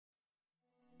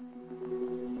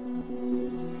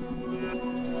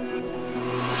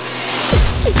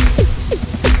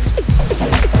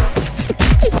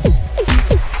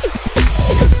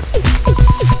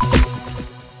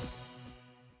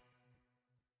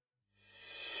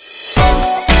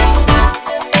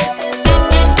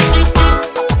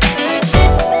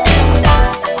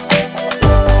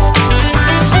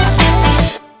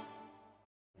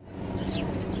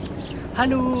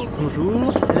Hello,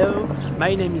 bonjour, hello.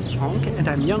 My name is Frank and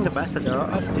I'm young ambassador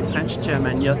of the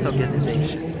French-German youth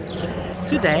organization.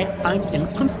 Today I'm in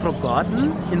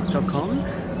Kunstgarten in Stockholm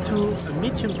to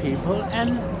meet young people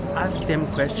and ask them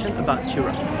questions about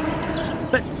Europe.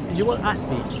 But you will ask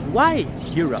me, why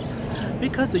Europe?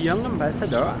 Because the young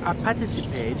ambassador are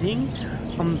participating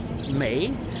on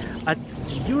May at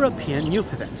the European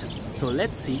Youth Event. So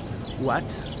let's see what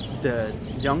the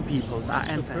young peoples are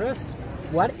answering. So first,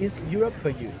 what is Europe for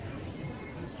you? I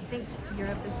think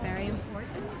Europe is very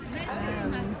important.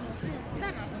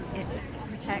 It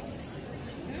protects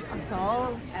us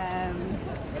all.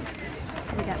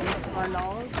 We get most of our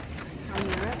laws from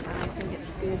Europe, and I think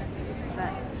it's good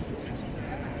that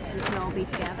we can all be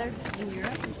together in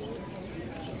Europe.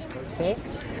 Okay.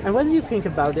 And what do you think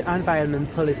about the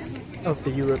environment policies of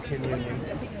the European Union?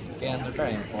 Again, they're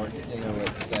very important. You know,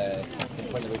 it's the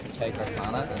point that we protect our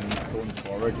planet, and going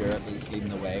forward, Europe is leading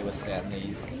the way with setting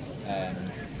these,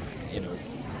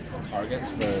 targets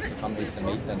for countries to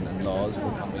meet and laws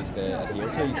for countries to adhere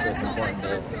to. So it's important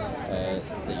that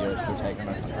Europe's protecting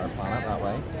our planet that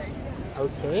way.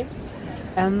 Okay.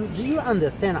 And do you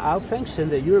understand how function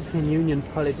the European Union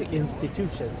political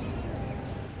institutions?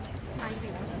 I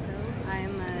think so.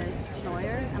 I'm a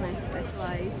lawyer and I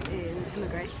specialise in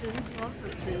immigration law, so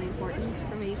it's really important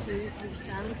for me to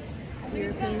understand the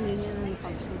European Union and the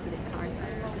functions that it carries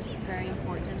out, because it's very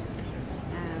important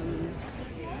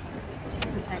to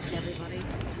protect everybody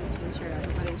and to ensure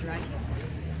everybody's rights.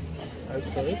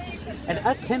 Okay. And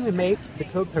how can we make the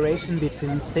cooperation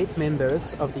between state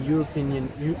members of the European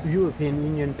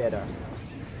Union better?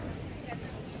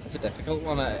 It's a difficult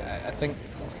one. I think,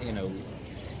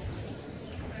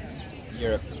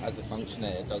 Europe as a function,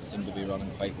 it does seem to be running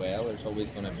quite well. There's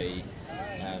always going to be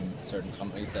certain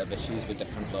countries that have issues with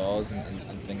different laws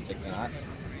and things like that.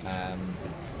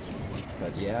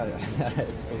 But yeah, I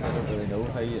suppose I don't really know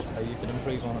how you can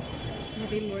improve on it.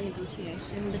 Maybe more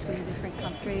negotiation between different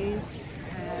countries,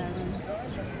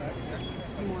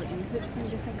 more input from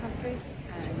different countries.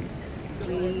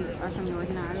 We are from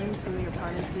Northern Ireland, so we are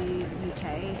part of the UK,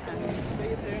 and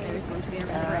there's going to be a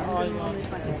referendum on the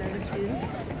 23rd of June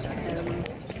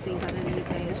to see whether the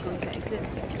UK is going to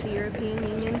exit the European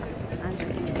Union, and I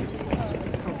think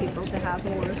for people to have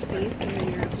more faith in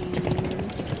the European Union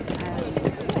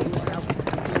will help more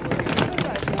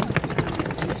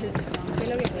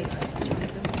states.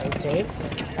 Okay.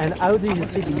 And how do you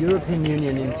see the European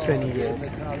Union in 20 years?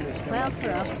 Well,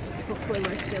 for us, hopefully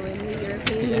we're still in the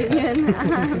European Union,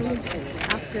 and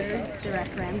after the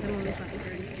referendum on the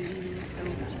 23rd of June we will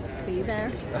still be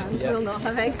there and will not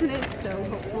have exited, so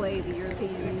hopefully the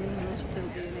European Union will still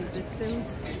be in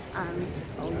existence and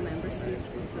all the member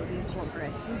states will still be in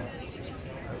cooperation.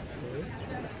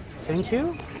 Thank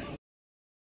you.